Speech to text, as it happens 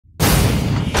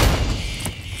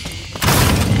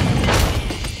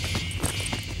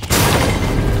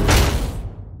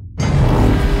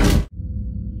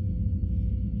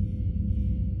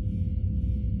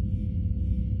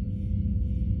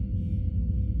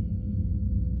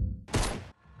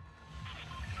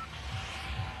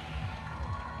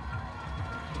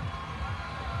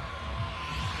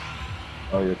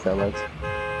Oh, your taillights?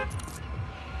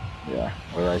 Yeah,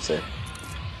 what did I say?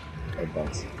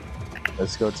 Headlights.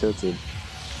 Let's go tilted.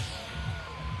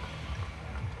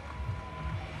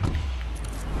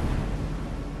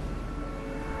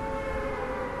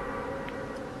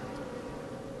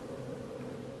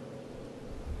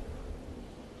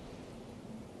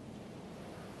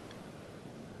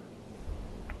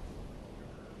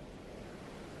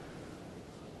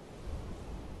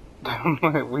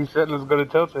 We said let's go to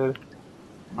Tilted.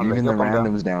 Even the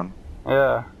randoms down.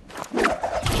 Yeah. He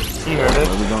heard Where it.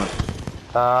 are we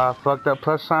going? Fucked up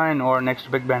plus sign or next to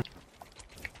Big Ben.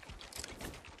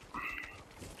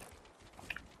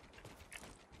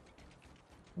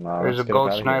 No, There's a let's get up gold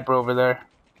out of sniper over there.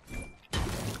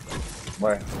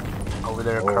 Where? Over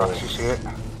there across, you see it?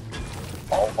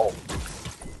 Oh.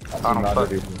 I don't fuck.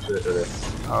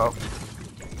 Oh.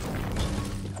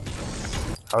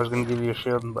 I was gonna give you a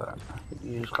shield, but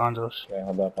you use Gonzo's. Okay,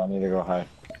 hold up. I need to go high.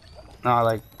 No,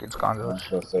 like, it's I'm Gonzo's.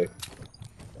 so safe.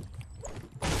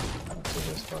 Let's do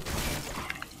this fuck.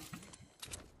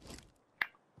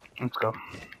 Let's go.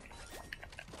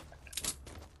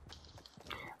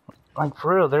 Like,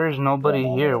 for real, there is nobody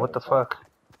here. What the fuck?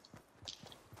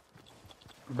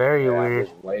 Very weird.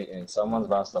 I'm just waiting. Someone's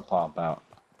about to pop out.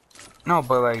 No,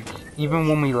 but like, even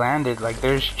when we landed, like,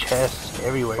 there's chests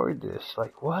everywhere. For this,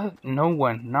 like, what? No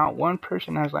one, not one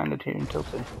person has landed here in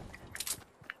Tilted.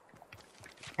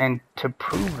 And to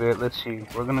prove it, let's see,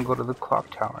 we're gonna go to the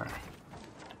clock tower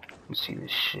and see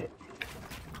this shit.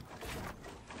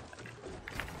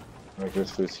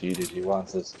 This was heated. He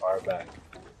wants this far back.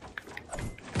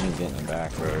 He's getting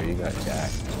back, bro. You got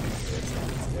jacked.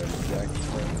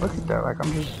 Look at that, like,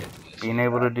 I'm just being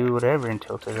able to do whatever in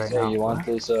Tilted right now. You want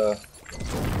this,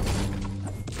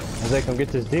 Jose, come get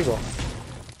this deagle.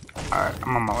 Alright,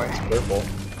 I'm on my way. purple.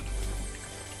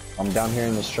 I'm down here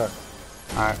in this truck.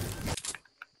 Alright.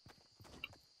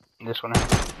 This one.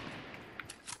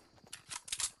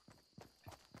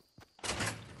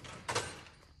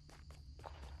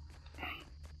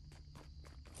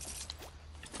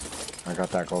 I got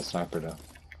that gold sniper though.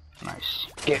 Nice.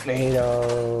 Get me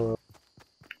though.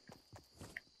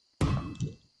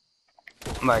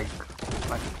 Like,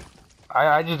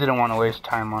 I just didn't want to waste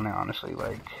time on it, honestly.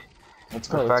 Like, Let's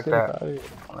the go. fact that,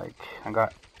 like, I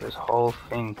got this whole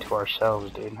thing to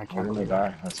ourselves, dude. I can't believe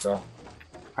it. Let's go.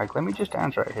 Like, let me just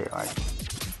dance right here, like,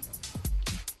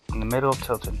 in the middle of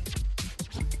Tilted.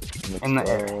 In the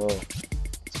air.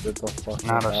 Let's get the fuck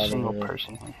Not out a of single here.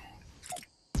 person here.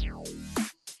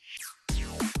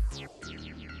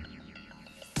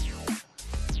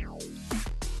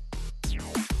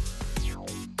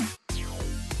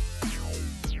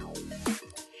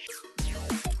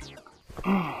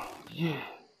 Yeah.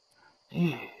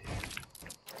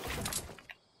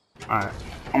 Alright,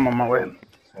 I'm on my way.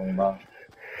 I'm out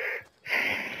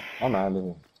of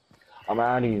here. I'm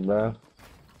out of here, bro.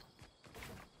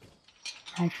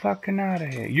 I'm fucking out of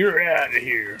here. You're out of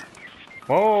here.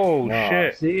 Oh, No,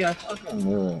 shit. See, I fucking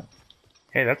knew it.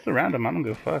 Hey, that's the random. I don't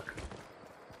give a fuck.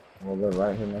 Well, they're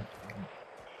right here next.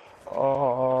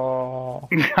 Oh.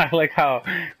 I like how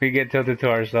we get tilted to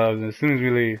ourselves as soon as we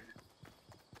leave.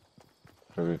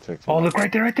 Oh, look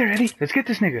right there, Eddie. Let's get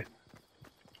this nigga.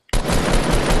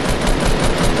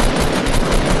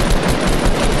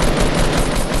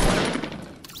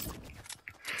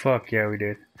 Fuck yeah, we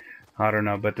did. I don't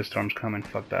know, but the storm's coming.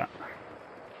 Fuck that.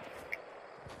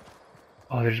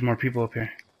 Oh, there's more people up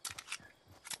here.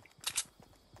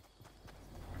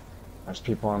 There's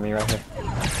people on me right here.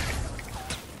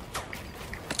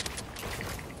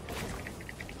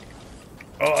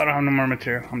 Oh, I don't have no more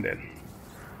material. I'm dead.